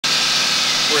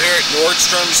We're here at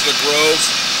Nordstroms The Grove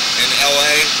in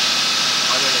LA.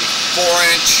 I'm in a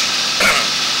 4-inch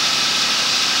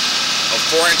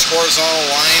horizontal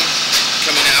line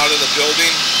coming out of the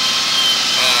building.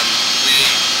 We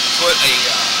put a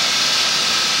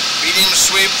medium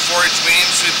sweep, 4-inch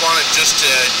medium sweep on it just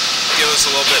to give us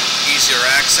a little bit easier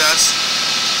access.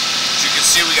 As you can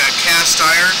see, we got cast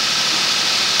iron.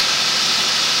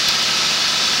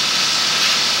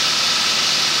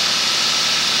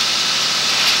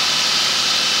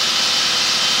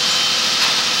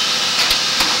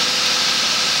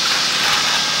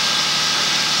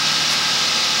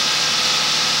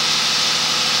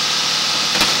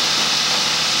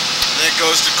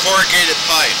 Goes to corrugated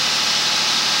pipe,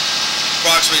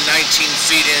 approximately 19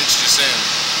 feet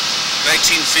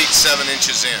 7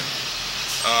 inches in.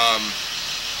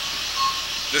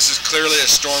 This is clearly a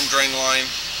storm drain line.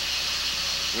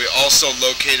 We also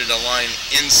located a line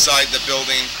inside the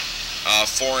building,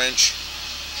 4-inch,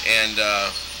 and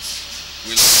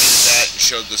we located that and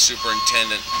showed the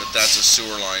superintendent that that's a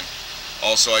sewer line.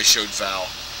 Also, I showed Val.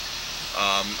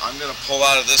 I'm going to pull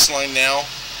out of this line now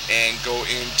and go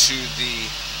into the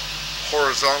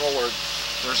horizontal, where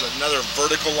there's another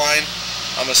vertical line.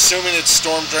 I'm assuming it's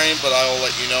storm drain, but I will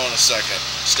let you know in a second.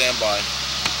 Stand by.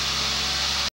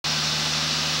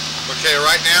 Okay,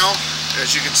 right now,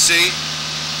 as you can see,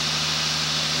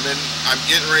 I'm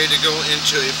getting ready to go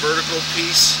into a vertical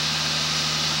piece.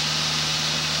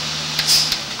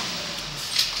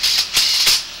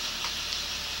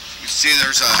 You can see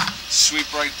there's a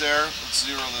sweep right there. Let's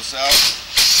zero this out.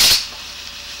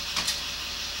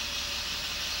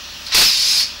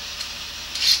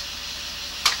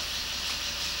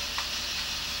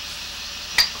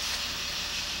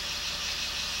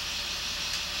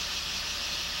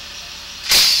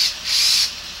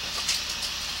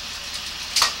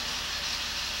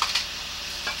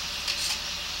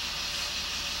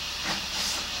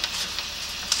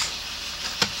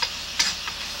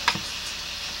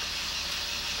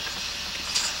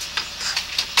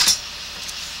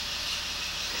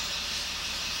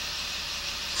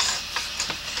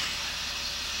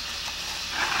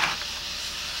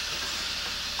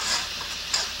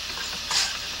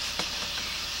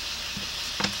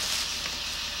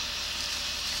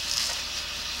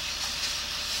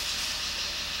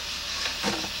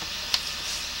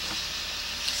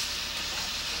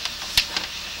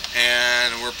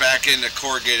 And we're back into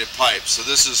corrugated pipe. So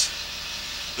this is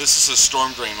a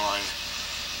storm drain line.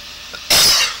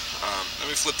 Let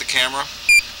me flip the camera.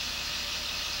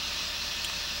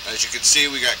 As you can see,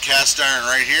 we got cast iron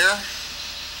right here.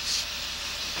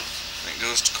 And it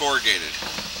goes to corrugated.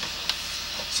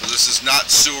 So this is not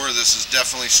sewer. This is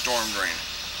definitely storm drain.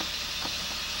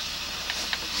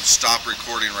 I'm gonna stop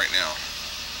recording right now.